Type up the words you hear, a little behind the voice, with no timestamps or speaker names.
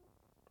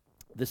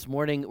This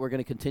morning, we're going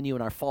to continue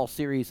in our fall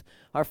series.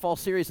 Our fall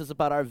series is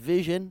about our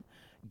vision: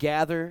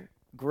 gather,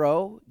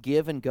 grow,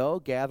 give, and go.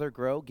 Gather,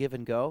 grow, give,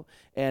 and go.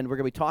 And we're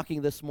going to be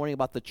talking this morning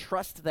about the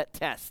trust that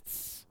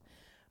tests,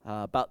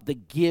 about the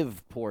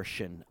give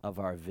portion of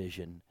our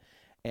vision.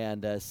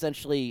 And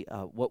essentially,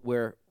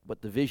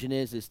 what the vision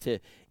is to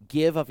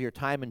give of your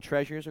time and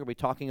treasures. We're going to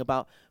be talking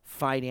about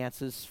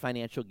finances,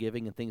 financial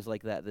giving, and things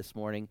like that this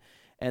morning.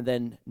 And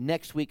then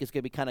next week is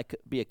going to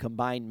be a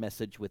combined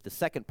message with the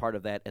second part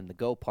of that and the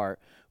go part,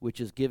 which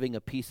is giving a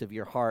piece of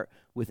your heart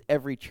with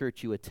every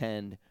church you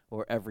attend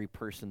or every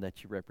person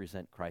that you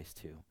represent Christ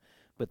to.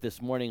 But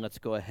this morning, let's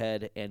go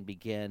ahead and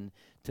begin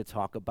to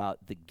talk about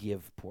the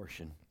give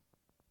portion.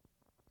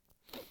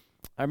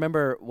 I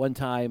remember one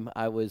time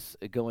I was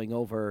going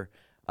over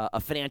a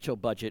financial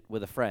budget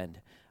with a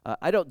friend.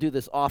 I don't do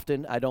this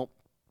often. I don't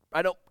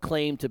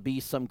claim to be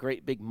some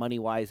great big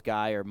money-wise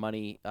guy or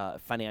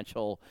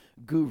financial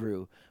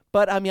guru.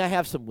 But, I mean, I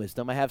have some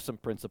wisdom. I have some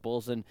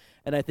principles. And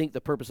I think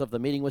the purpose of the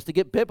meeting was to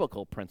get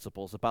biblical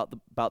principles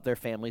about their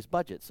family's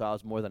budget. So I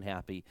was more than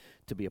happy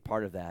to be a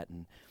part of that.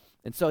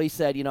 And so he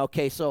said,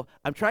 okay, so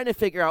I'm trying to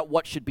figure out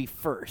what should be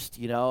first,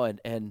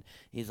 and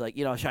he's like,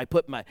 should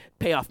I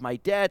pay off my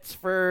debts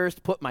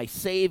first, put my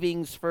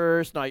savings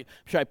first? No,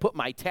 should I put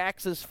my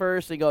taxes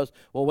first? And he goes,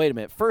 well, wait a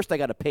minute. First, I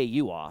got to pay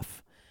you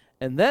off.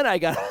 And then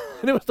and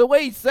it was the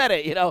way he said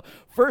it,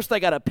 first I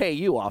got to pay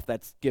you off.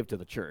 That's give to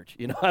the church.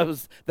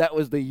 That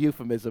was the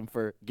euphemism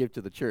for give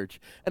to the church.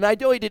 And I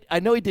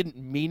know he didn't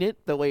mean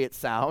it the way it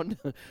sound,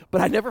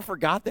 but I never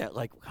forgot that.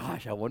 Like,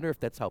 gosh, I wonder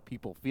if that's how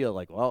people feel.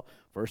 Like, well,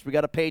 first we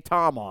got to pay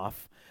Tom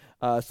off.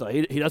 So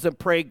he doesn't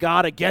pray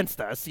God against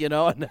us,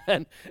 and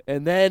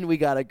then we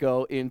got to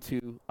go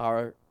into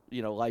our,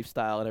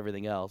 lifestyle and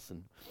everything else.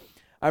 And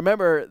I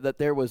remember that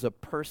there was a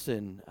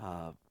person,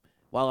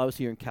 while I was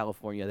here in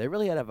California,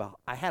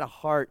 I had a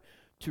heart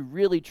to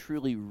really,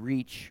 truly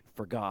reach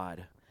for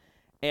God.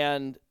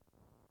 And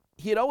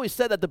he had always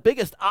said that the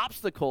biggest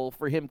obstacle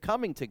for him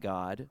coming to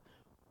God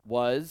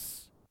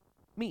was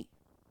me.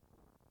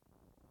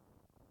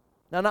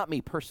 Now, not me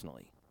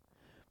personally,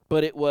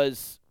 but it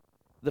was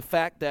the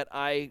fact that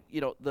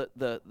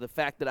the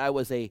fact that I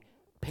was a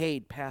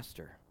paid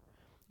pastor.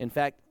 In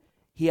fact,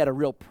 he had a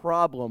real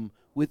problem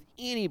with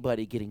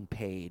anybody getting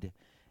paid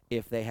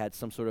if they had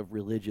some sort of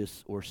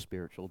religious or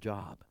spiritual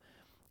job.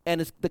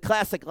 And the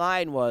classic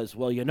line was,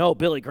 well,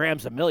 Billy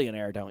Graham's a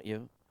millionaire, don't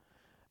you?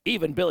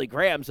 Even Billy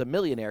Graham's a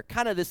millionaire.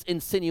 Kind of this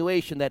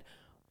insinuation that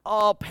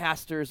all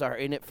pastors are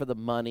in it for the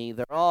money.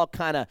 They're all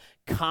kind of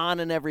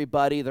conning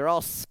everybody. They're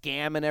all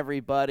scamming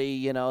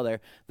everybody.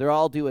 They're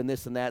all doing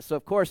this and that. So,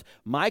 of course,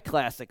 my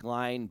classic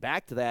line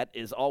back to that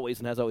is always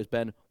and has always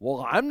been,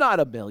 well, I'm not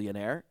a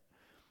millionaire.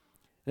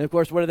 And, of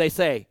course, what do they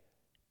say?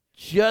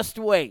 Just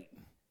wait.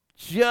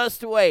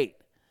 Just wait.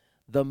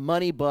 The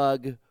money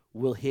bug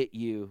will hit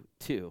you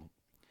too.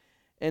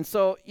 And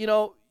so,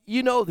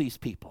 these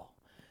people.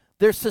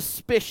 They're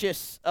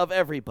suspicious of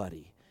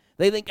everybody.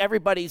 They think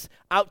everybody's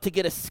out to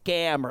get a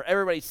scam or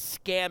everybody's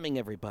scamming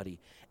everybody.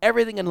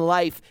 Everything in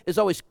life is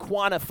always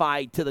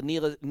quantified to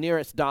the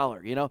nearest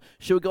dollar,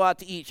 Should we go out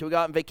to eat? Should we go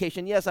out on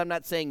vacation? Yes, I'm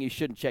not saying you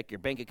shouldn't check your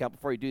bank account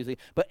before you do anything,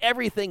 but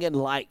everything in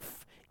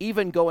life,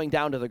 even going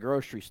down to the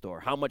grocery store,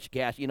 how much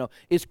gas,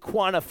 is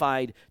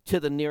quantified to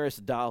the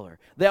nearest dollar.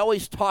 They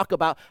always talk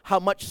about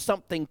how much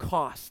something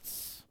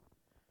costs.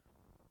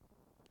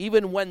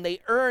 Even when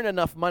they earn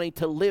enough money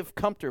to live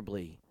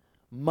comfortably,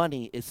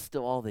 money is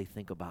still all they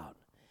think about.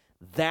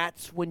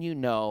 That's when you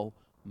know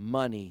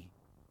money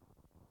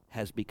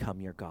has become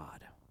your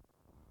God.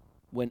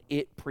 When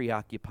it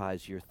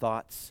preoccupies your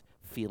thoughts,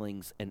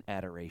 feelings, and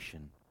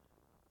adoration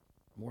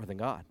more than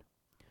God.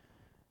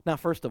 Now,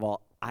 first of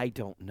all, I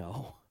don't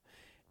know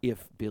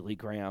if Billy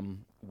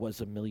Graham was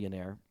a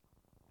millionaire.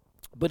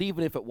 But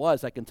even if it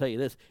was, I can tell you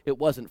this, it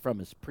wasn't from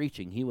his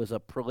preaching. He was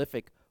a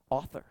prolific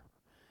author.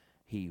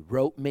 He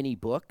wrote many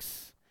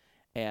books.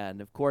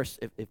 And, of course,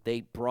 if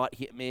they brought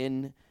him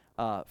in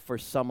for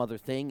some other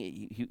thing,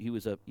 he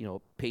was a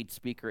paid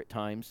speaker at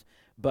times.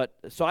 But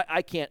so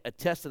I can't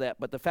attest to that.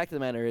 But the fact of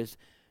the matter is,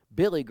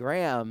 Billy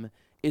Graham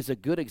is a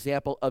good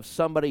example of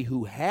somebody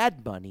who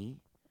had money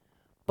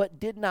but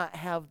did not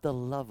have the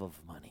love of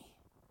money.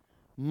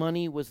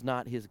 Money was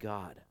not his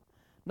God.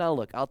 Now,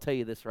 look, I'll tell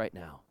you this right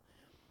now.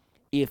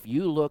 If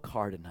you look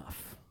hard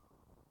enough,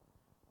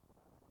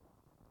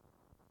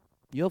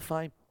 you'll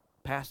find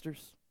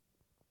pastors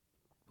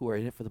who are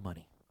in it for the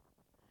money.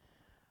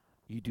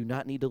 You do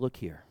not need to look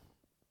here,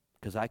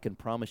 because I can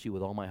promise you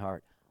with all my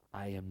heart,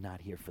 I am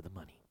not here for the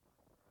money.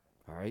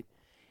 All right?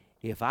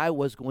 If I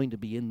was going to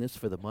be in this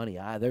for the money,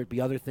 there'd be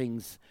other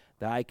things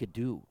that I could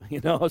do,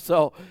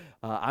 so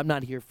I'm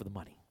not here for the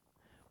money.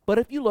 But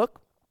if you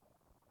look,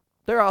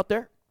 they're out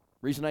there.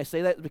 Reason I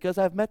say that is because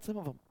I've met some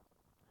of them.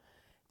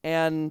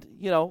 And,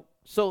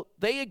 so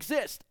they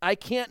exist. I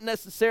can't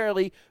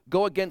necessarily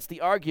go against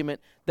the argument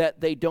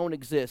that they don't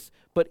exist.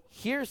 But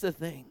here's the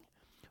thing.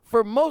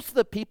 For most of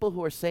the people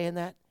who are saying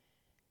that,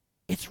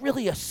 it's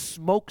really a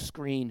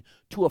smokescreen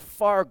to a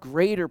far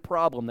greater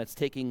problem that's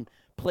taking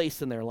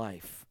place in their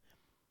life.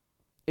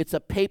 It's a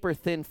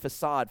paper-thin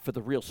facade for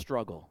the real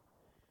struggle.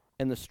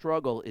 And the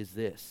struggle is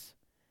this.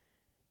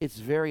 It's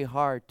very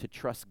hard to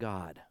trust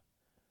God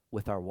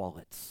with our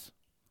wallets.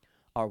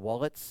 Our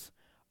wallets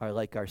are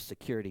like our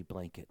security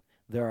blanket.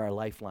 They're our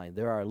lifeline.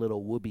 They're our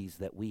little whoobies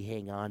that we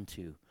hang on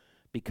to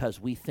because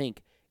we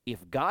think,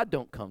 if God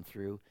don't come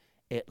through,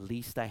 at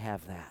least I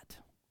have that.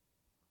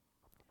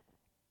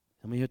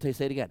 Let me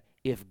say it again.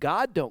 If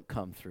God don't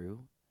come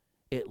through,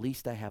 at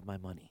least I have my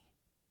money.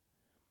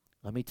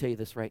 Let me tell you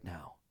this right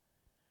now.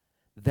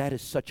 That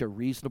is such a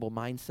reasonable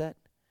mindset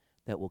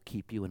that will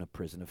keep you in a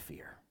prison of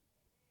fear.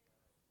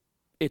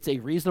 It's a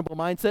reasonable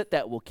mindset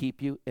that will keep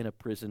you in a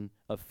prison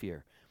of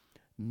fear.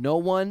 No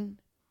one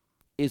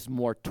is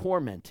more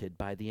tormented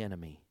by the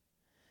enemy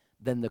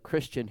than the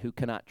Christian who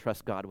cannot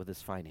trust God with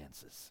his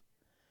finances.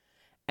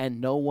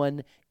 And no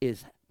one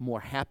is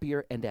more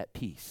happier and at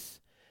peace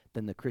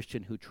than the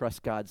Christian who trusts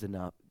God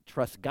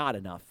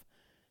enough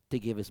to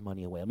give his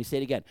money away. Let me say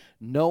it again.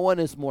 No one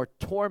is more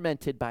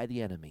tormented by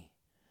the enemy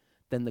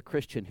than the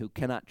Christian who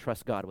cannot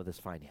trust God with his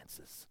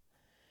finances.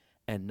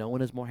 And no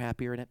one is more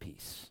happier and at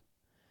peace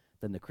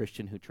than the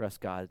Christian who trusts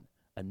God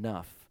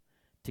enough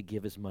to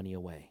give his money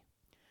away.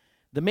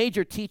 The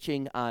major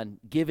teaching on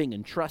giving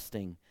and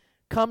trusting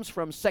comes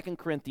from 2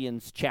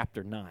 Corinthians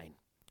chapter 9.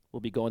 We'll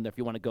be going there. If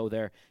you want to go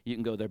there, you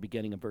can go there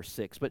beginning in verse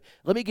 6. But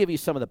let me give you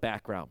some of the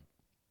background.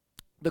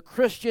 The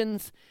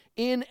Christians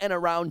in and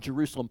around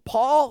Jerusalem.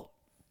 The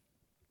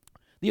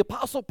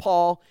Apostle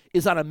Paul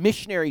is on a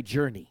missionary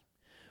journey.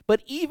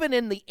 But even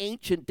in the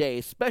ancient day,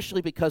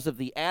 especially because of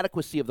the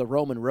adequacy of the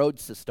Roman road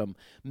system,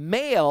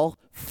 mail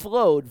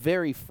flowed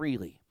very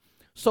freely.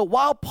 So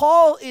while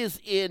Paul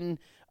is in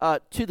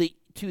to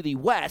the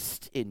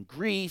west, in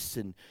Greece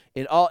and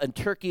in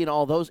Turkey and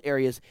all those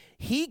areas,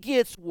 he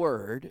gets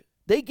word.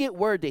 They get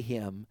word to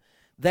him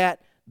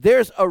that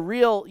there's a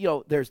real,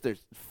 there's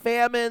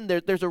famine,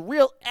 there's a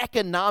real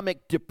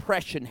economic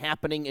depression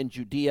happening in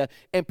Judea,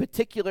 and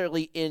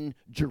particularly in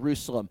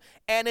Jerusalem.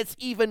 And it's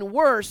even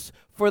worse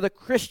for the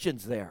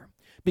Christians there,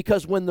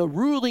 because when the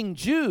ruling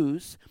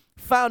Jews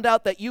found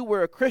out that you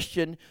were a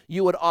Christian,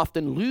 you would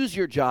often lose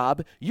your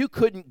job, you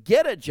couldn't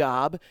get a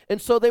job,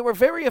 and so they were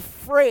very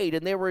afraid,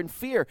 and they were in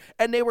fear,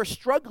 and they were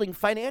struggling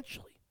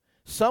financially.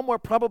 Some were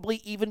probably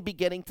even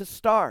beginning to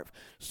starve.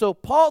 So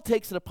Paul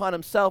takes it upon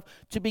himself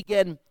to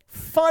begin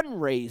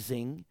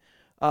fundraising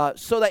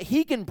so that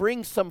he can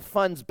bring some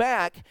funds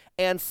back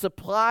and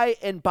supply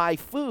and buy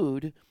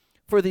food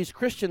for these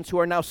Christians who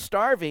are now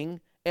starving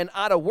and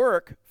out of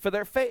work for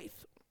their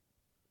faith.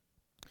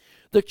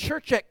 The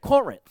church at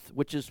Corinth,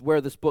 which is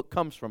where this book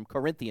comes from,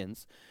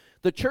 Corinthians,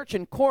 the church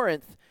in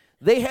Corinth,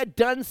 they had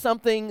done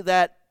something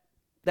that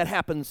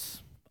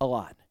happens a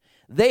lot.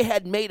 They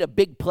had made a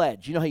big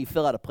pledge. You know how you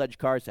fill out a pledge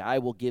card, say, I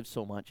will give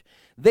so much.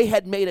 They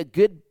had made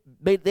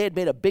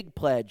a big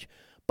pledge,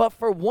 but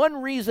for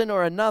one reason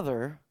or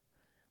another,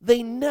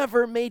 they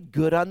never made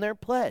good on their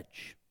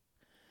pledge.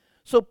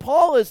 So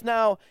Paul is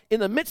now in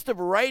the midst of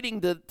writing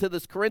to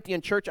this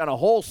Corinthian church on a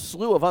whole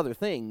slew of other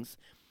things.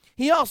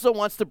 He also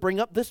wants to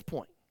bring up this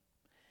point.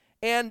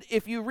 And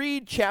if you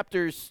read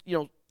chapters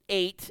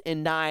 8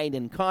 and 9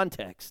 in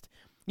context,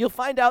 you'll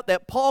find out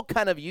that Paul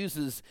kind of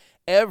uses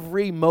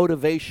every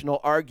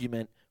motivational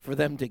argument for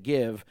them to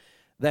give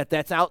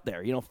that's out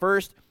there.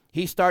 First,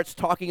 he starts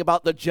talking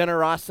about the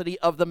generosity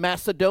of the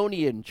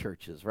Macedonian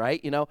churches, right?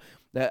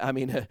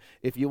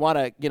 If you want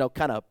to,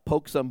 kind of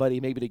poke somebody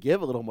maybe to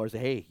give a little more, say,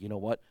 hey, you know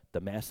what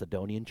the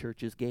Macedonian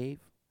churches gave?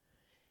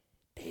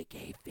 They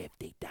gave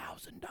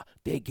 $50,000.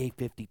 They gave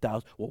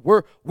 $50,000.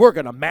 Well, we're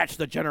going to match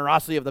the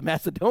generosity of the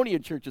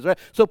Macedonian churches, right?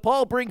 So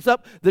Paul brings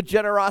up the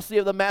generosity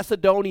of the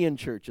Macedonian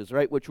churches,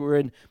 right, which were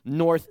in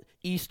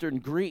northeastern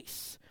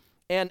Greece.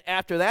 And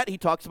after that, he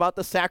talks about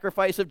the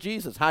sacrifice of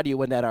Jesus. How do you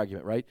win that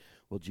argument, right?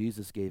 Well,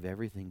 Jesus gave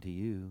everything to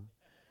you.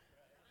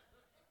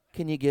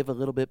 Can you give a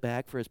little bit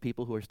back for his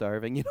people who are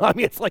starving?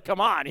 It's like, come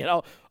on,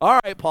 All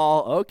right,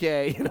 Paul,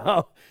 okay,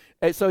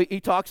 And so he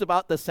talks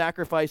about the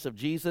sacrifice of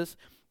Jesus.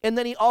 And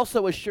then he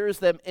also assures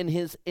them in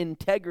his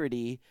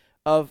integrity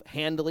of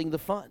handling the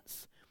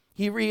funds.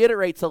 He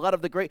reiterates a lot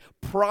of the great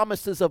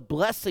promises of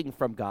blessing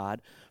from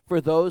God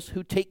for those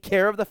who take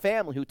care of the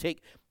family, who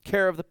take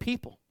care of the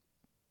people.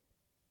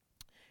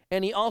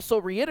 And he also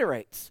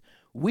reiterates,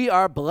 we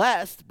are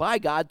blessed by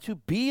God to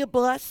be a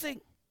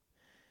blessing,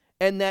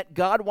 and that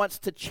God wants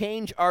to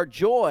change our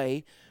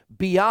joy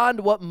beyond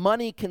what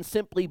money can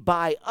simply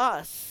buy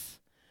us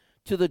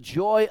to the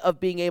joy of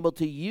being able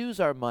to use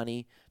our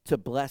money to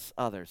bless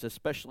others,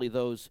 especially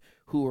those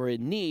who are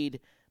in need,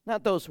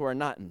 not those who are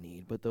not in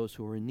need, but those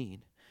who are in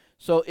need.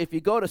 So if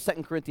you go to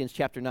 2 Corinthians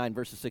chapter 9,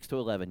 verses 6 to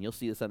 11, you'll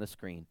see this on the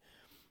screen.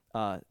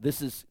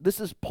 This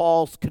is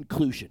Paul's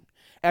conclusion.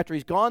 After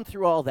he's gone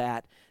through all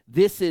that,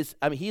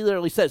 he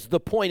literally says,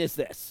 the point is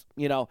this.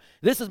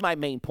 This is my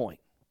main point.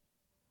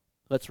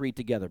 Let's read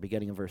together,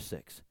 beginning in verse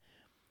 6.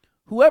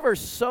 Whoever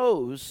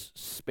sows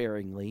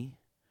sparingly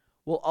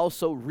will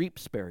also reap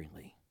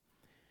sparingly.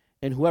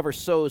 And whoever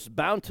sows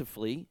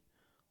bountifully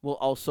will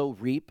also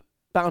reap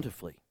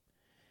bountifully.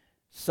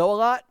 Sow a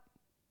lot,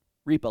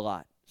 reap a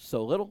lot.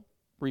 Sow little,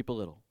 reap a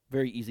little.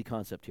 Very easy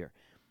concept here.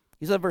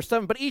 He said, verse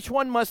 7, but each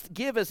one must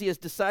give as he has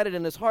decided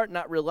in his heart,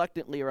 not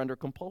reluctantly or under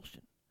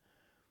compulsion.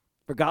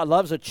 For God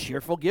loves a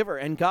cheerful giver,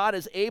 and God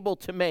is able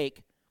to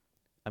make,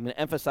 I'm going to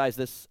emphasize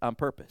this on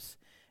purpose,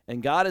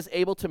 and God is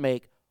able to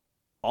make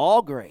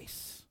all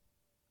grace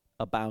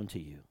abound to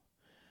you,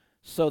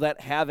 so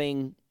that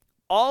having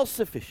all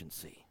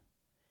sufficiency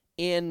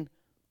in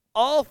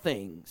all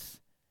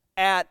things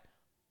at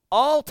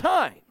all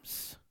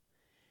times,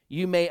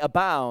 you may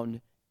abound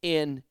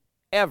in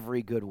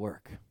every good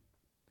work.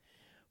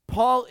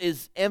 Paul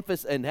is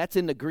emphasizing, and that's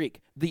in the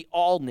Greek, the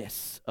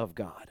allness of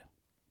God.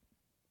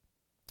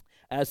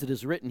 As it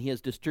is written, he has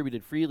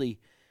distributed freely,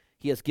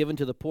 he has given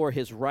to the poor,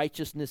 his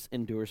righteousness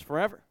endures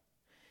forever.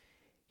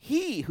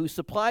 He who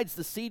supplies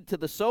the seed to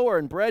the sower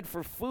and bread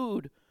for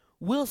food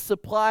will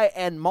supply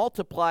and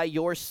multiply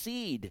your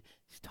seed.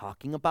 He's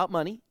talking about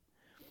money.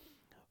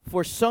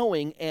 For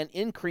sowing and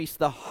increase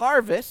the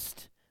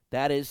harvest,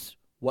 that is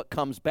what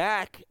comes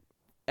back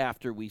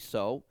after we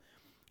sow,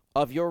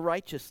 of your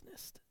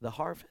righteousness, the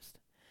harvest.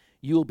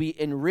 You will be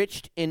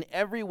enriched in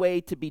every way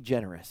to be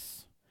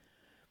generous.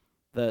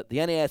 The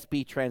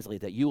NASB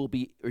translates that. You will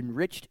be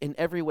enriched in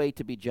every way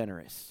to be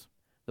generous.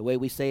 The way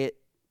we say it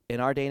in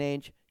our day and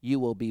age, you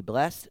will be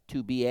blessed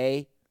to be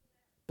a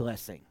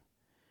blessing.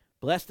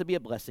 Blessed to be a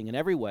blessing in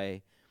every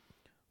way,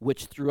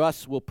 which through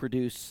us will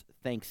produce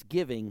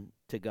thanksgiving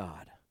to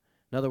God.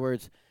 In other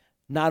words,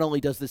 not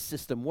only does this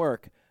system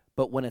work,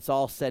 but when it's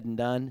all said and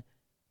done,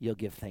 you'll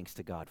give thanks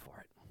to God for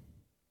it.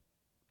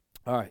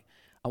 All right,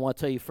 I want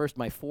to tell you first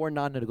my 4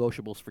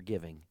 non-negotiables for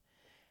giving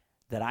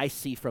that I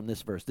see from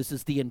this verse. This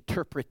is the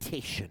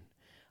interpretation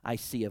I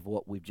see of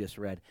what we've just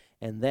read.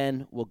 And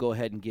then we'll go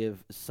ahead and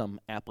give some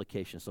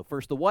application. So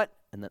first the what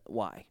and then the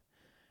why.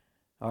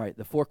 All right,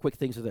 the 4 quick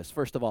things are this.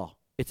 First of all,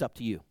 it's up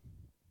to you.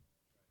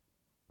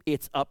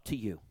 It's up to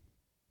you.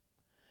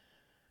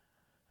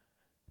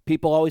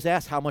 People always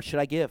ask, how much should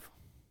I give?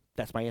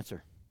 That's my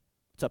answer.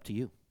 It's up to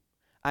you.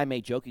 I may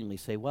jokingly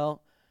say,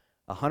 well,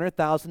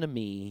 100,000 to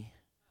me.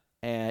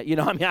 And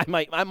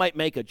I might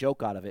make a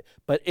joke out of it,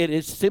 but it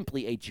is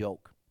simply a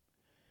joke.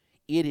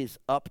 It is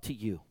up to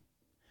you.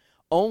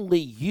 Only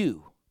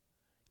you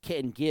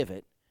can give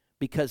it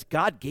because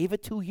God gave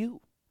it to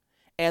you.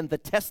 And the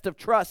test of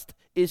trust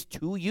is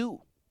to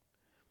you.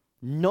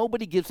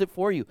 Nobody gives it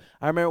for you.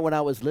 I remember when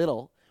I was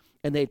little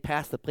and they'd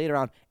pass the plate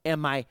around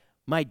and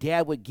my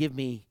dad would give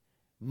me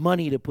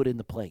money to put in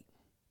the plate.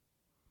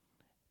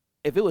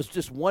 If it was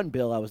just 1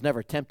 bill, I was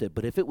never tempted.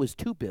 But if it was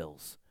 2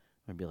 bills,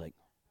 I'd be like,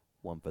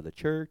 1 for the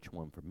church,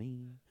 1 for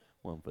me,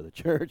 1 for the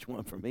church,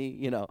 1 for me,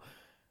 you know.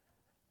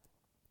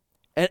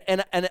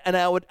 And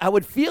I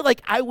would feel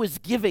like I was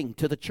giving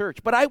to the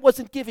church, but I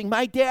wasn't giving.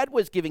 My dad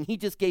was giving. He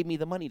just gave me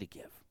the money to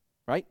give,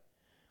 right?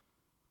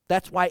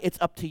 That's why it's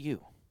up to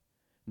you.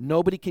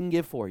 Nobody can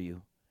give for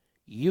you.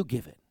 You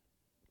give it.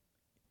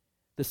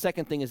 The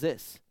second thing is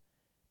this.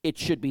 It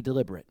should be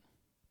deliberate.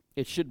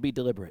 It should be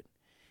deliberate.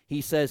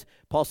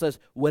 Paul says,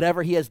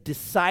 whatever he has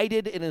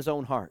decided in his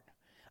own heart.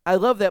 I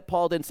love that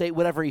Paul didn't say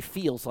whatever he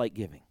feels like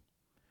giving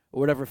or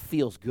whatever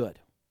feels good.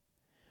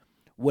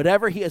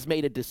 Whatever he has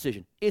made a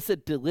decision. It's a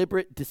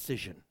deliberate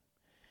decision.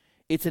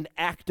 It's an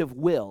act of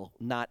will,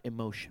 not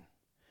emotion.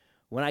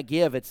 When I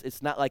give,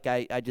 it's not like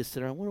I just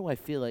sit around, what do I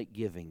feel like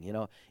giving? You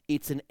know,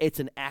 it's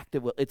an act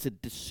of will. It's a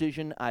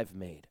decision I've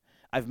made.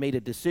 I've made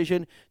a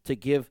decision to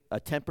give a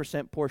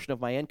 10% portion of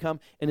my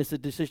income, and it's a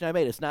decision I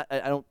made. It's not. I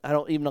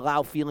don't even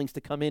allow feelings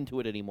to come into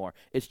it anymore.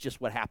 It's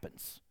just what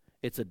happens.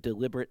 It's a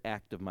deliberate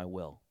act of my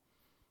will.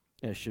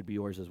 And it should be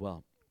yours as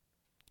well.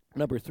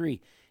 Number 3,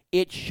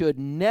 it should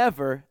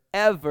never,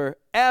 ever,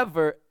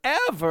 ever,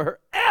 ever,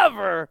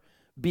 ever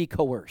be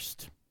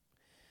coerced.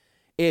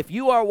 If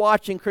you are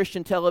watching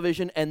Christian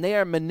television and they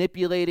are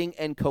manipulating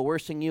and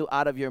coercing you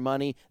out of your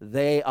money,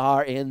 they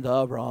are in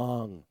the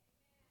wrong.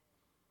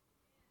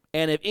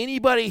 And if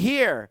anybody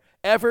here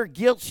ever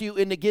guilts you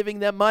into giving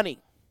them money,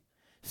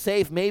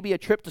 save maybe a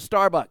trip to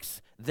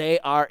Starbucks, they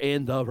are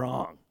in the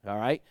wrong, all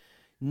right?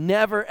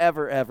 Never,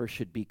 ever, ever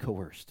should be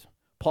coerced.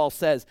 Paul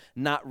says,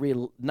 not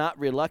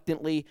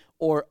reluctantly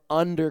or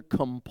under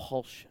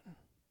compulsion.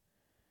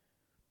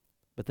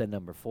 But then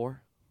number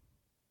 4,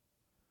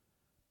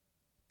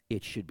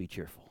 it should be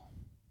cheerful.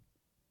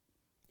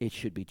 It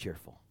should be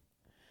cheerful.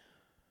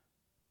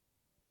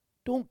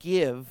 Don't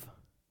give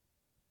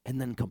and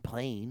then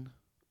complain.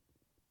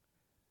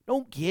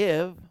 Don't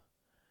give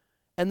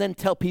and then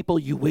tell people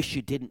you wish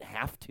you didn't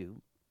have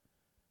to.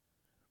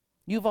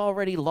 You've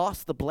already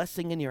lost the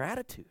blessing in your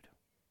attitude.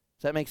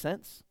 Does that make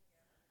sense?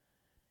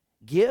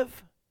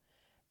 Give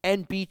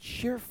and be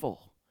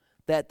cheerful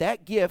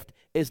that gift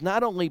is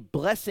not only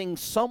blessing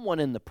someone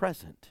in the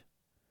present,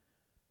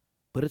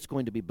 but it's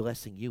going to be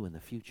blessing you in the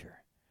future,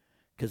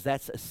 because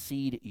that's a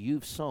seed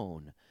you've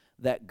sown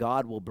that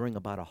God will bring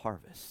about a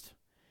harvest.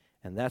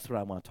 And that's what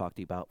I want to talk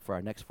to you about for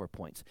our next 4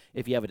 points.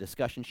 If you have a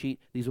discussion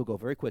sheet, these will go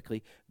very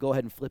quickly. Go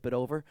ahead and flip it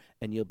over,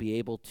 and you'll be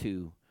able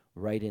to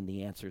write in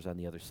the answers on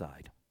the other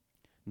side.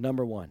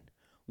 Number 1,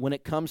 when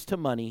it comes to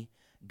money,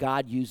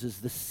 God uses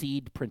the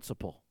seed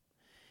principle.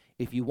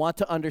 If you want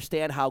to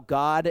understand how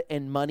God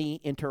and money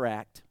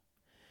interact,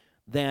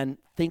 then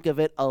think of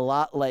it a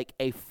lot like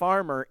a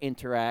farmer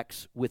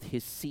interacts with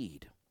his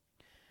seed.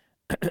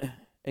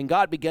 And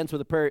God begins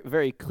with a very,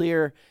 very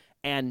clear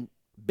and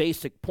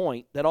basic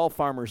point that all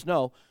farmers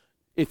know.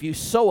 If you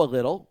sow a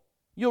little,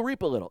 you'll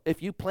reap a little.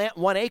 If you plant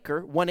 1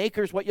 acre, 1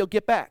 acre is what you'll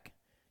get back.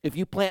 If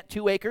you plant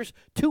 2 acres,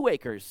 2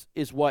 acres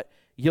is what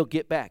you'll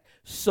get back.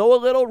 Sow a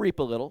little, reap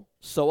a little.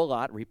 Sow a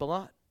lot, reap a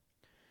lot.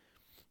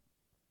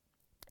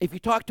 If you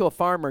talk to a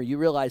farmer, you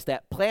realize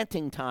that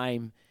planting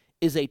time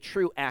is a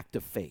true act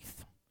of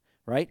faith,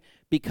 right?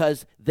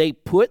 Because they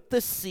put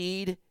the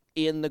seed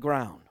in the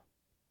ground,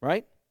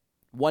 right?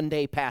 1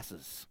 day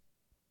passes.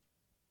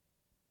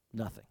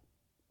 Nothing.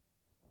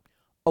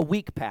 A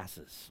week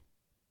passes.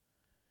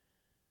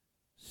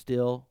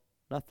 Still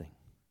nothing.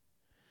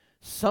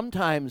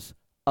 Sometimes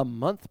a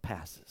month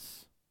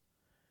passes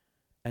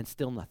and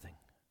still nothing.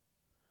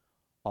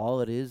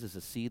 All it is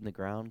a seed in the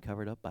ground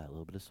covered up by a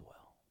little bit of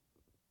soil.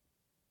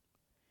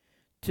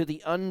 To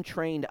the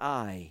untrained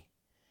eye,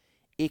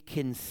 it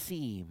can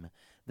seem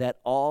that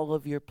all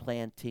of your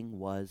planting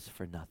was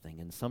for nothing.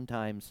 And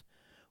sometimes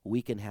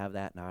we can have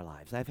that in our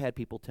lives. I've had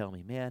people tell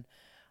me, man,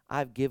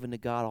 I've given to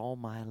God all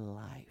my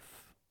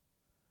life,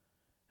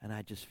 and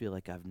I just feel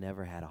like I've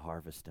never had a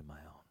harvest in my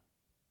own.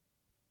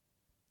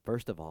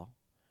 First of all,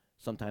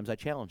 sometimes I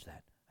challenge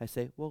that. I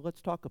say, well,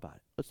 let's talk about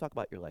it. Let's talk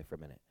about your life for a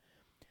minute.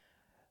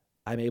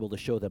 I'm able to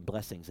show them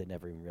blessings they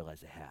never even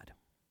realized they had.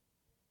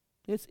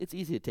 It's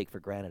easy to take for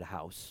granted a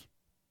house,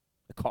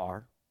 a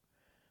car,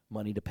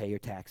 money to pay your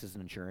taxes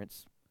and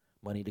insurance,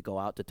 money to go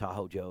out to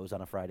Tahoe Joe's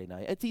on a Friday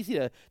night. It's easy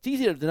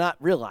to not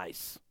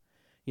realize.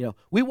 You know,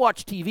 we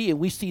watch TV and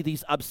we see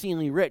these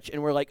obscenely rich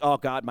and we're like, oh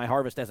God, my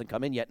harvest hasn't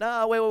come in yet.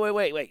 No,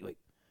 wait.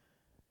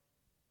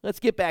 Let's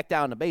get back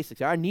down to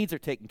basics. Our needs are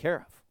taken care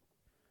of.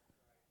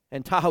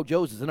 And Tahoe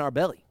Joe's is in our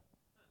belly.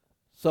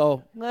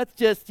 So let's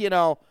just,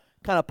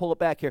 kind of pull it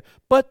back here.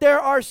 But there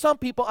are some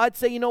people, I'd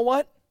say, you know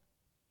what?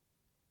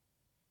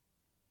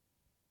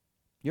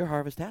 Your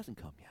harvest hasn't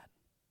come yet.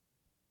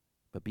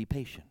 But be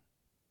patient.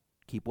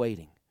 Keep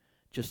waiting.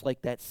 Just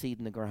like that seed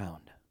in the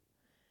ground.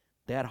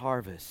 That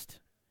harvest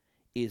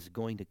is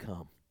going to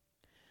come.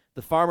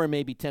 The farmer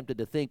may be tempted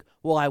to think,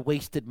 well, I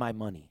wasted my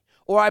money.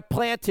 Or I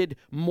planted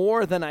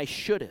more than I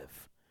should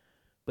have.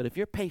 But if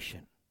you're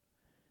patient,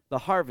 the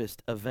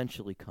harvest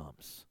eventually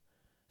comes.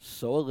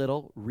 Sow a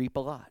little, reap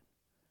a lot.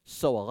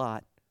 Sow a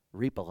lot,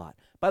 reap a lot.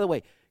 By the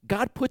way,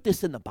 God put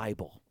this in the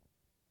Bible.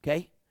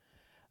 Okay?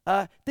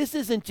 This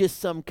isn't just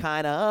some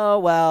kind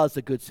of, it's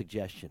a good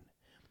suggestion.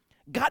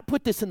 God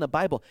put this in the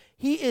Bible.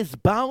 He is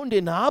bound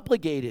and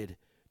obligated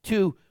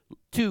to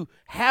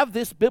have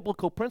this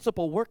biblical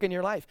principle work in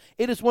your life.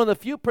 It is one of the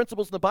few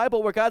principles in the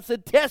Bible where God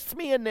said, test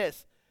me in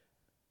this.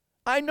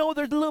 I know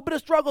there's a little bit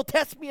of struggle.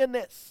 Test me in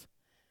this.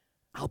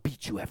 I'll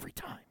beat you every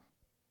time.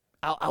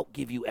 I'll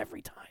outgive you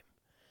every time.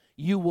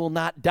 You will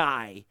not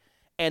die.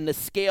 And the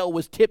scale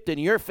was tipped in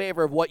your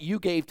favor of what you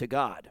gave to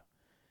God.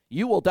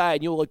 You will die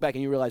and you will look back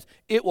and you realize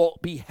it will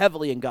be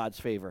heavily in God's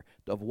favor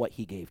of what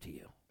he gave to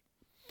you.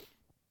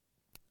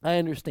 I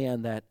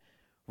understand that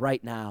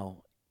right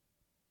now,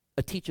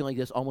 a teaching like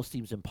this almost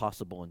seems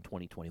impossible in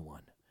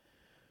 2021.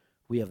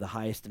 We have the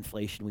highest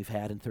inflation we've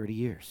had in 30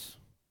 years.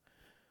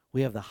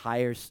 We have the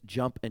highest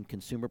jump in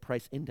consumer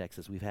price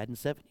indexes we've had in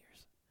 7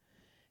 years.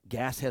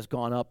 Gas has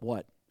gone up,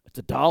 what? It's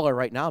 $1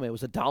 right now. I mean, it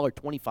was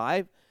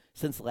 $1.25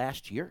 since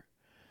last year.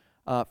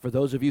 For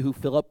those of you who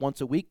fill up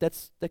once a week,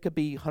 that could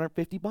be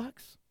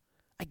 $150.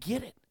 I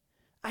get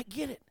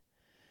it.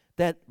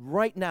 That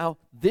right now,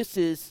 this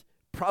is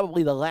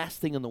probably the last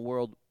thing in the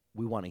world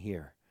we want to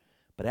hear.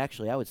 But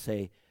actually, I would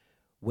say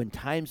when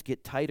times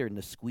get tighter and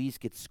the squeeze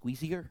gets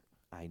squeezier,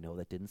 I know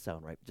that didn't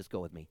sound right, but just go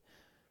with me.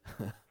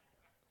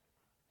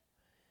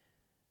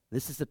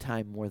 This is the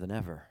time more than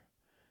ever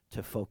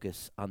to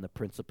focus on the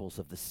principles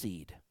of the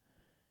seed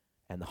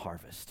and the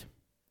harvest.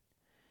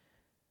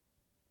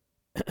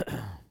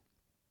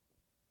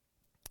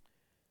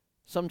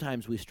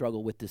 Sometimes we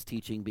struggle with this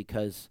teaching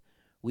because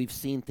we've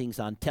seen things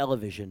on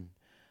television,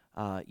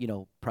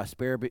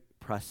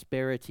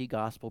 prosperity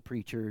gospel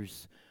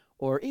preachers,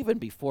 or even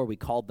before we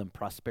called them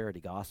prosperity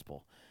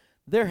gospel.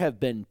 There have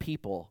been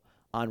people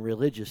on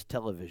religious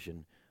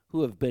television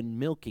who have been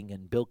milking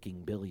and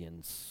bilking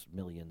billions,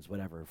 millions,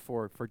 whatever,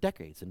 for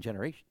decades and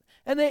generations.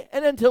 And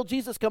until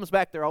Jesus comes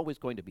back, they're always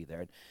going to be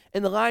there.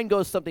 And the line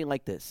goes something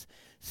like this: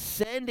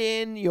 send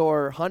in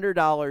your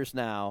 $100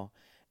 now,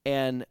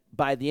 and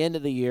by the end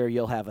of the year,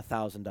 you'll have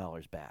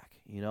 $1,000 back.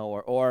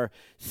 Or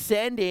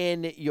send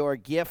in your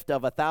gift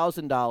of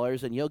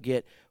 $1,000 and you'll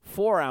get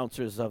 4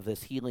 ounces of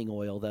this healing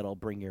oil that'll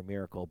bring your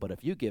miracle. But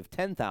if you give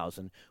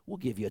 10,000, we'll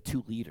give you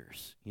 2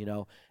 liters,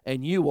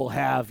 and you will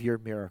have your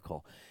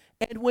miracle.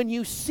 And when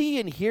you see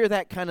and hear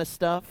that kind of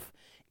stuff,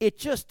 it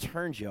just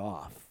turns you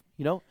off,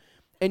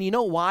 And you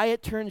know why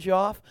it turns you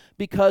off?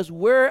 Because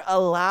we're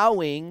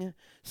allowing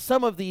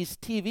some of these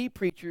TV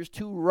preachers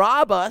to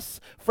rob us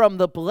from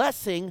the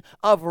blessing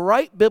of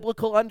right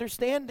biblical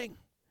understanding.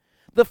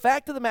 The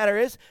fact of the matter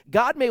is,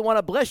 God may want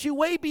to bless you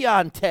way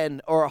beyond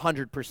 10 or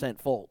 100%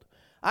 fold.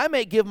 I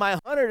may give my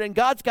 100 and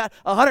God's got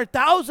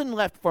 100,000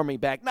 left for me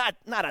back. Not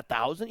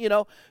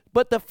 1,000,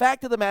 But the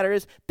fact of the matter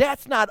is,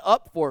 that's not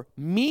up for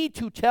me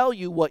to tell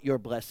you what your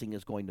blessing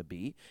is going to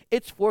be.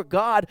 It's for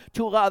God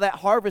to allow that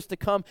harvest to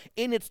come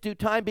in its due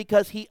time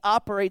because he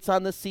operates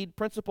on the seed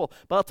principle.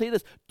 But I'll tell you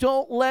this,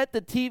 don't let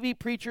the TV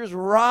preachers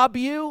rob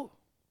you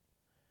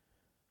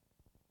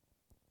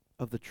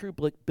of the true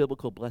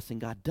biblical blessing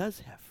God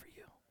does have for you.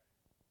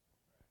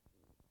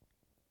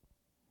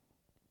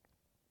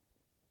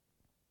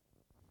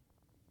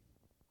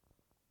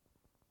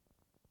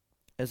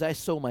 As I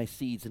sow my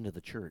seeds into the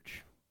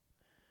church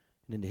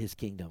and into his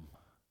kingdom,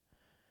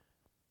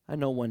 I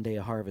know one day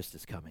a harvest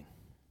is coming.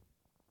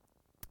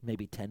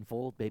 Maybe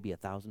 10-fold, maybe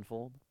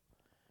 1,000-fold.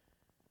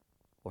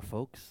 Or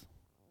folks,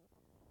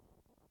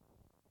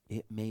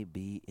 it may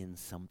be in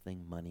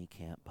something money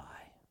can't buy.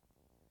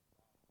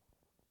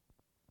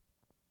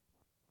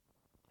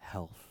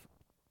 Health,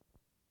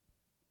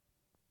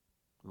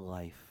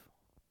 life,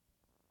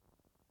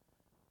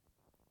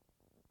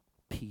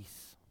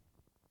 peace,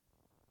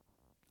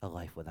 a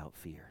life without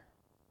fear.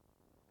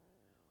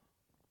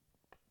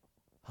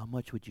 How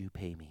much would you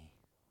pay me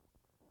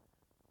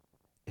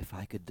if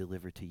I could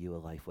deliver to you a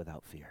life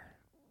without fear?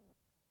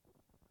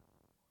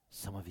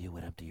 Some of you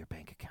would empty your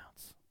bank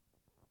accounts.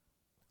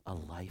 A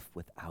life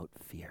without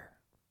fear.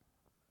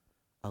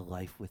 A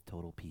life with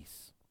total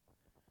peace.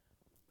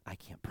 I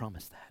can't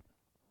promise that.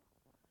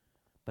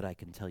 But I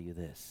can tell you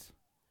this.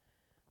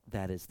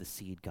 That is the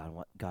seed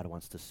God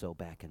wants to sow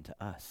back into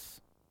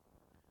us.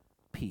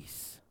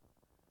 Peace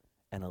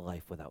and a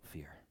life without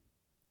fear.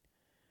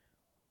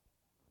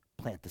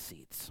 Plant the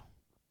seeds.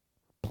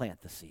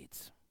 Plant the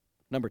seeds.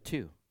 Number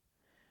 2,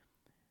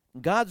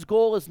 God's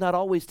goal is not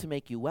always to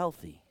make you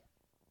wealthy,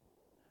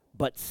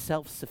 but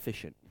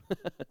self-sufficient.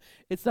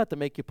 It's not to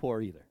make you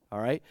poor either, all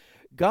right?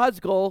 God's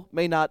goal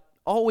may not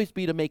always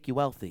be to make you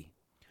wealthy,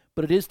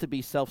 but it is to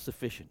be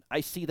self-sufficient.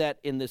 I see that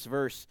in this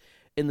verse,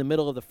 in the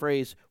middle of the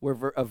phrase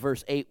of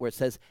verse 8, where it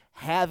says,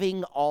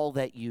 having all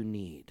that you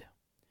need.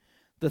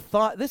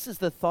 This is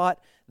the thought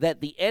that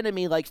the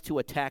enemy likes to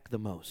attack the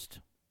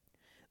most,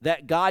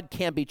 that God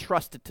can be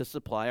trusted to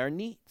supply our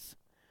needs.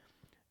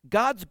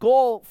 God's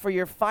goal for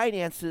your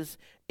finances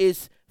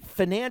is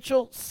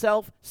financial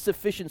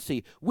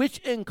self-sufficiency, which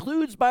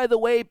includes, by the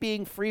way,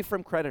 being free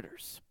from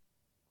creditors.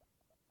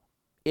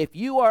 If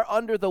you are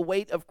under the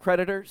weight of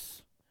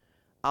creditors,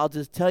 I'll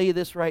just tell you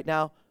this right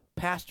now,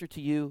 pastor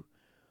to you,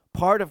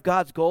 part of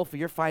God's goal for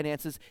your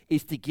finances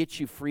is to get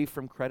you free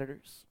from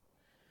creditors.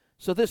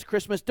 So this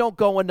Christmas, don't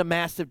go into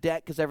massive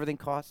debt because everything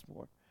costs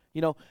more.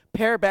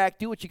 Pare back,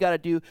 do what you got to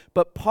do.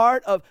 But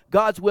part of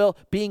God's will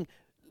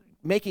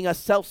making us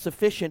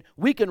self-sufficient,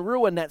 we can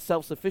ruin that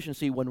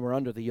self-sufficiency when we're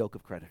under the yoke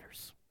of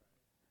creditors.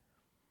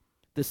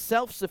 The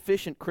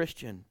self-sufficient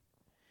Christian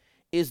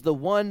is the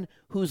one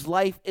whose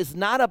life is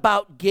not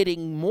about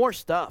getting more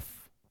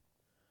stuff,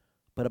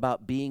 but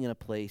about being in a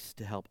place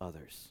to help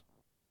others.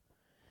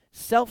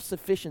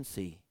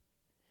 Self-sufficiency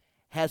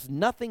has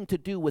nothing to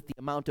do with the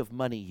amount of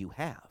money you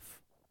have.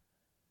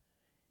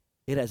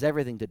 It has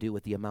everything to do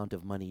with the amount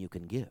of money you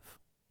can give.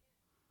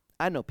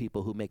 I know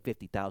people who make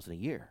 $50,000 a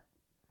year.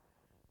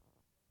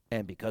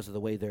 And because of the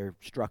way their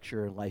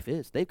structure in life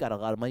is, they've got a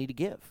lot of money to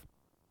give.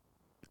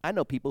 I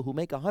know people who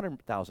make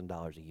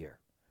 $100,000 a year.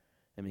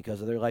 And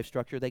because of their life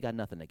structure, they got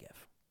nothing to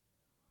give.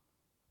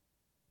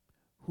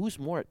 Who's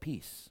more at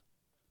peace?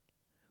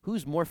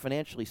 Who's more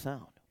financially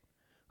sound?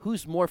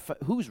 Who's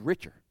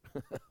richer?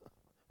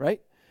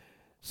 Right?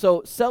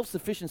 So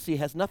self-sufficiency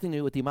has nothing to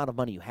do with the amount of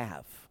money you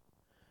have,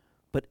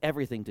 but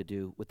everything to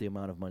do with the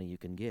amount of money you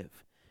can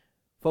give.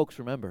 Folks,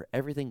 remember,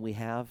 everything we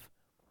have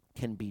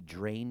can be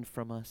drained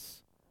from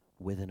us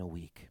within a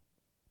week.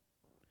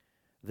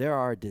 There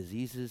are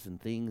diseases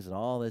and things and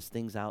all these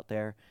things out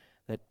there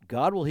that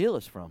God will heal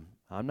us from.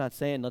 I'm not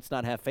saying let's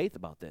not have faith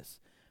about this,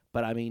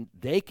 but I mean,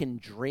 they can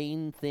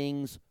drain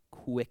things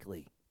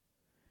quickly.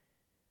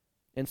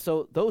 And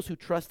so those who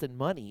trust in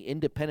money,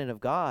 independent of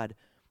God,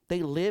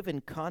 they live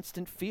in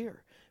constant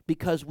fear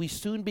because we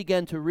soon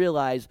begin to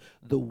realize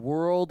the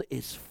world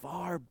is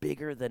far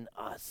bigger than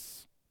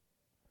us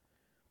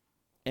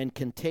and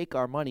can take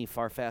our money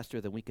far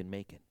faster than we can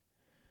make it.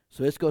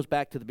 So this goes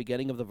back to the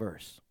beginning of the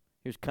verse.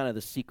 Here's kind of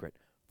the secret.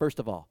 First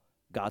of all,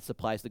 God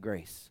supplies the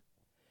grace.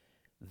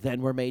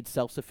 Then we're made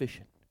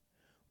self-sufficient.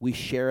 We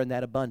share in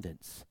that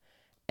abundance,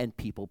 and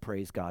people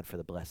praise God for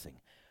the blessing.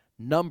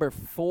 Number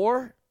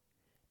 4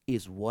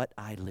 is what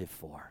I live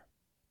for.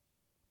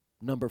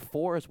 Number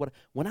 4 is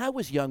when I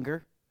was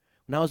younger,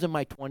 when I was in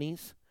my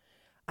 20s,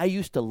 I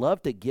used to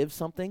love to give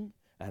something,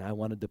 and I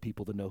wanted the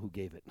people to know who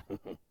gave it.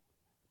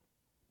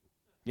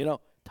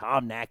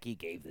 Tom Nackey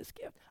gave this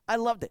gift. I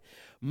loved it.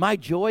 My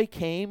joy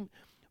came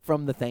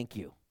from the thank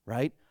you,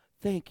 right?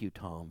 Thank you,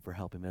 Tom, for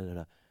helping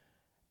me.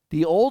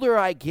 The older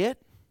I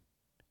get,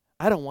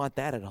 I don't want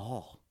that at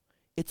all.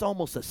 It's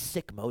almost a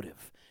sick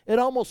motive. It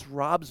almost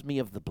robs me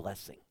of the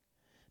blessing.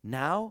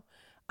 Now,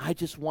 I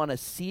just want to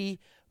see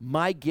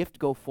my gift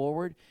go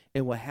forward,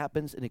 and what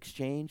happens in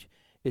exchange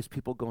is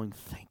people going,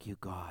 thank you,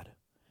 God.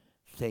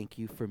 Thank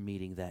you for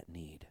meeting that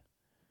need.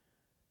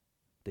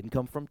 Didn't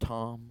come from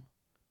Tom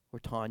or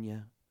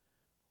Tanya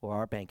or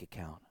our bank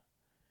account.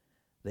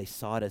 They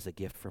saw it as a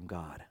gift from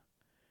God.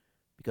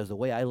 Because the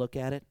way I look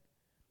at it,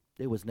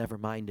 it was never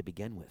mine to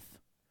begin with.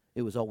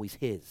 It was always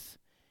his.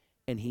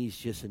 And he's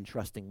just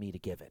entrusting me to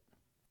give it.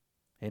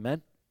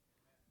 Amen?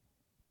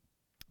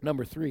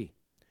 Number 3,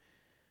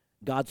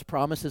 God's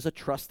promise is a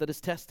trust that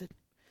is tested.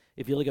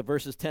 If you look at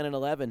verses 10 and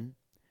 11,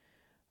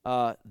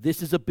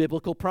 this is a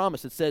biblical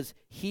promise. It says,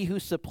 he who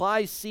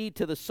supplies seed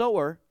to the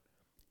sower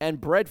and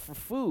bread for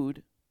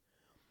food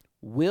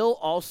will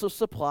also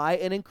supply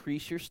and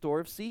increase your store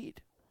of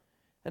seed.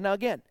 And now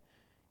again,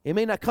 it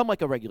may not come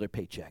like a regular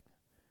paycheck.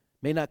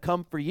 May not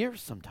come for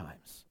years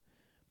sometimes.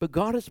 But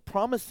God is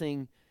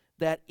promising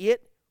that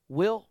it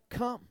will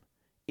come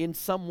in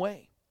some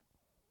way.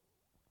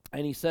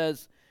 And he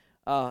says,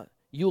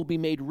 you will be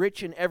made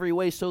rich in every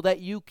way so that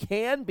you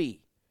can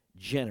be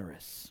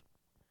generous.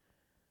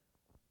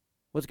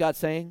 What's God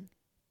saying?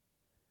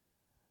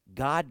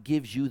 God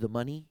gives you the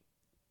money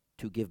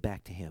to give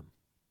back to him.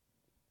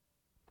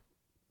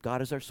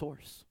 God is our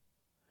source.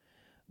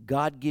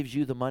 God gives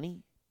you the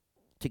money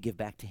to give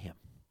back to him.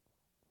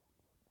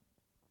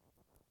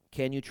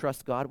 Can you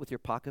trust God with your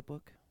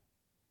pocketbook?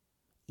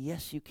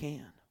 Yes, you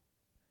can.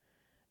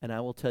 And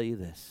I will tell you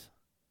this.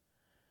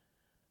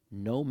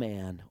 No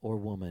man or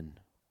woman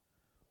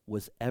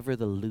was ever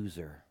the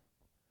loser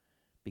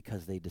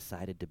because they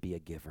decided to be a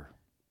giver.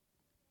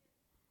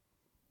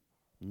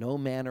 No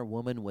man or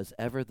woman was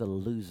ever the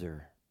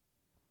loser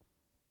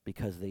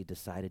because they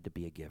decided to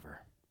be a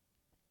giver.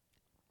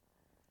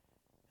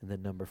 And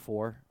then number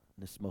 4,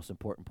 and this is the most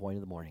important point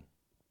of the morning.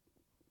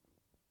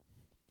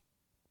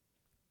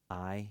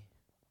 I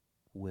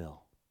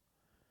will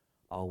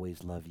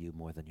always love you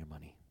more than your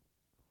money.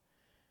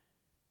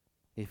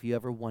 If you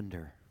ever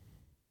wonder,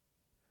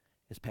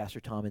 is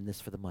Pastor Tom in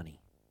this for the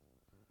money?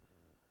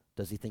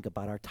 Does he think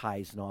about our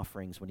tithes and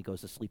offerings when he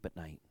goes to sleep at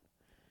night?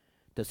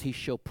 Does he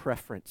show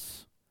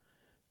preference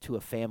to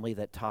a family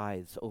that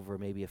tithes over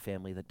maybe a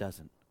family that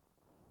doesn't?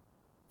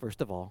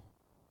 First of all,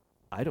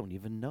 I don't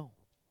even know.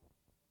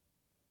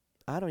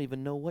 I don't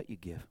even know what you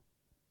give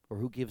or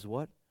who gives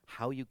what,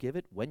 how you give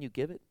it, when you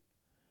give it,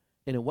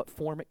 and in what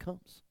form it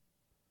comes.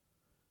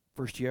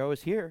 First year I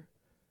was here,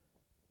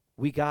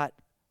 we got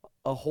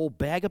a whole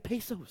bag of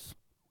pesos.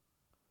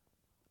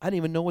 I didn't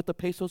even know what the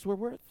pesos were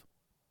worth.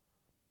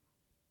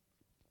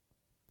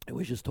 I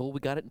was just told we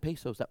got it in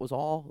pesos. That was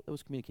all that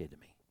was communicated to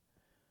me.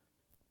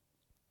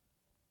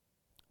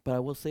 But I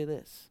will say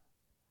this.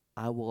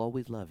 I will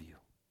always love you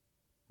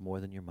more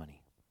than your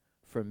money.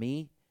 For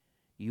me,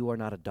 you are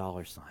not a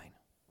dollar sign.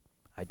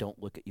 I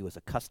don't look at you as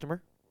a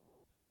customer.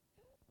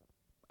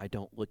 I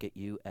don't look at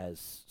you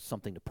as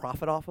something to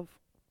profit off of.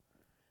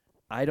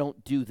 I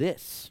don't do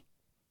this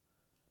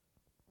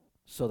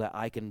so that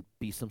I can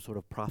be some sort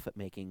of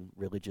profit-making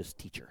religious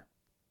teacher.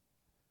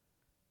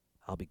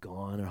 I'll be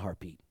gone in a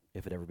heartbeat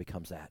if it ever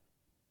becomes that.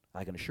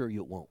 I can assure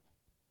you it won't.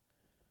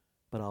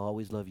 But I'll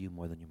always love you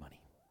more than your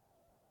money.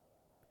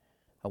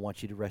 I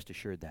want you to rest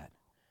assured that.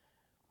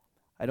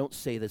 I don't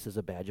say this as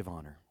a badge of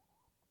honor,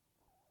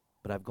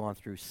 but I've gone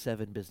through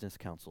 7 business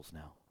councils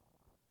now.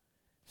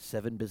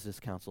 7 business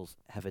councils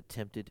have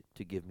attempted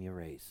to give me a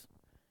raise.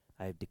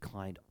 I have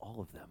declined all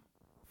of them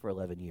for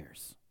 11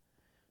 years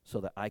so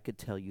that I could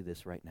tell you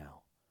this right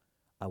now.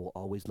 I will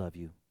always love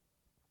you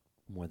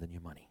more than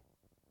your money.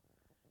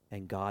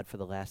 And God, for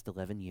the last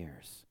 11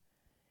 years,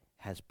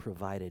 has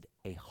provided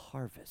a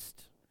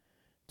harvest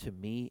to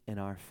me and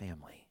our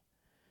family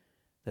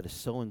that is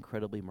so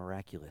incredibly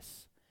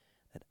miraculous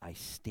that I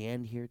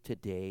stand here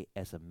today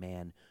as a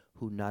man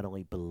who not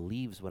only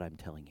believes what I'm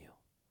telling you,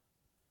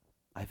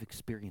 I've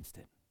experienced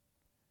it.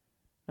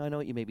 Now, I know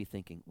what you may be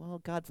thinking. Well,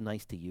 God's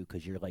nice to you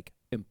because you're like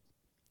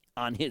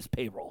on his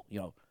payroll. You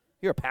know,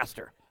 you're a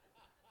pastor.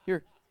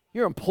 You're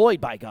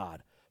employed by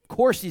God. Of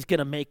course he's going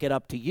to make it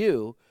up to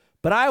you.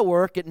 But I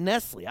work at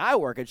Nestle. I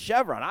work at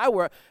Chevron.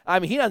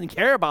 He doesn't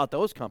care about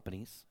those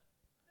companies.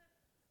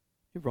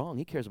 You're wrong.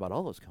 He cares about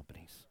all those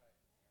companies.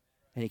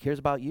 And he cares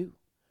about you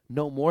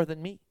no more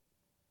than me.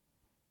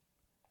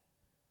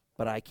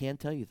 But I can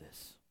tell you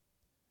this.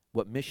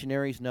 What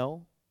missionaries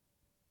know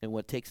and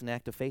what takes an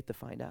act of faith to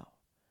find out.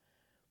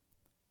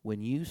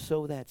 When you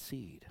sow that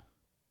seed,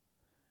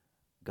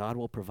 God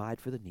will provide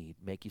for the need,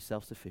 make you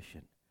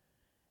self-sufficient,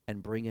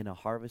 and bring in a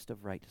harvest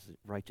of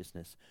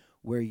righteousness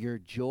where your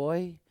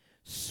joy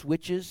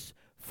switches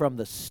from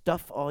the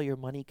stuff all your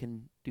money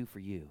can do for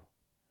you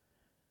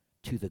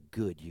to the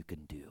good you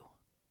can do.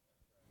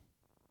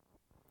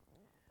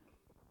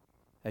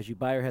 As you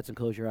bow your heads and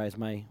close your eyes,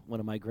 one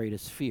of my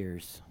greatest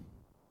fears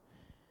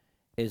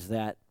is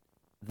that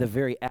the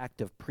very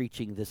act of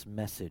preaching this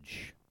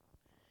message,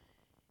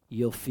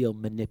 you'll feel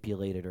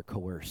manipulated or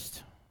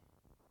coerced.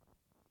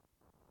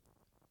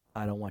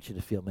 I don't want you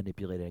to feel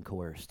manipulated and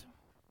coerced.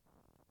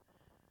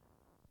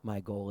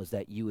 My goal is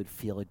that you would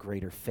feel a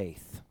greater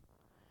faith,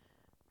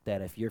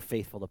 that if you're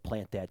faithful to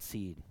plant that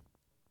seed,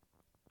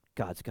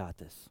 God's got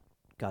this.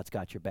 God's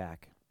got your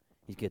back.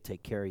 He's going to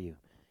take care of you.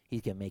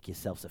 He's going to make you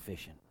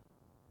self-sufficient.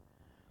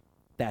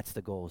 That's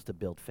the goal, is to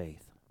build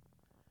faith.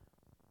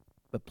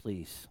 But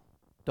please,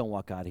 don't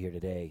walk out of here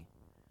today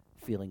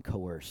feeling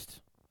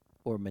coerced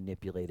or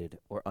manipulated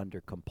or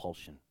under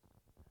compulsion.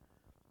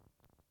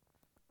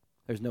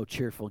 There's no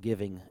cheerful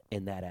giving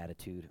in that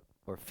attitude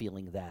or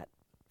feeling that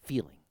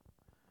feeling.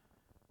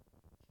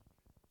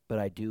 But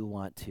I do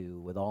want to,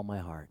 with all my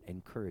heart,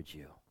 encourage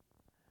you.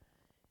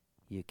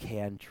 You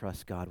can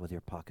trust God with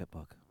your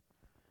pocketbook.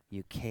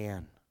 You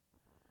can.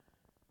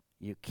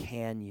 You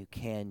can, you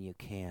can, you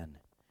can.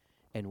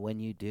 And when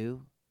you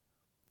do,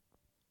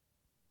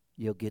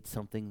 you'll get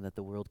something that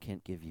the world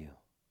can't give you.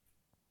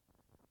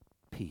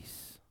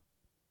 Peace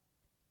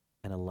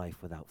and a life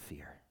without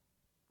fear.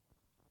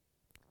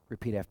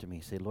 Repeat after me.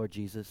 Say, Lord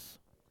Jesus,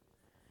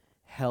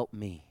 help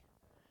me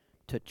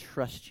to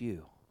trust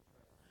you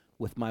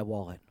with my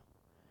wallet.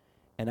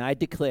 And I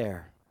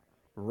declare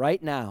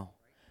right now,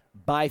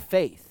 by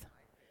faith,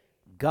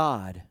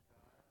 God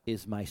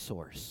is my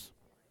source.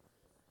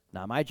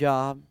 Not my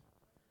job,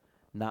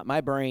 not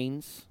my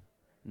brains,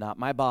 not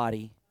my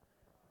body.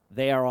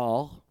 They are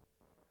all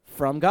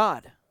from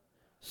God.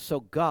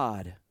 So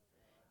God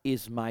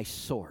is my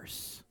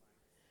source.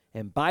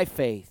 And by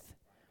faith,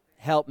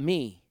 help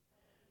me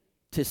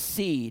to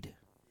seed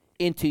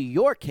into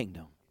your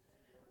kingdom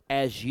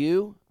as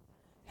you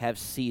have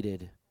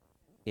seeded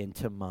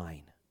into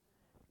mine.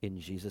 In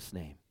Jesus'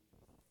 name,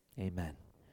 amen.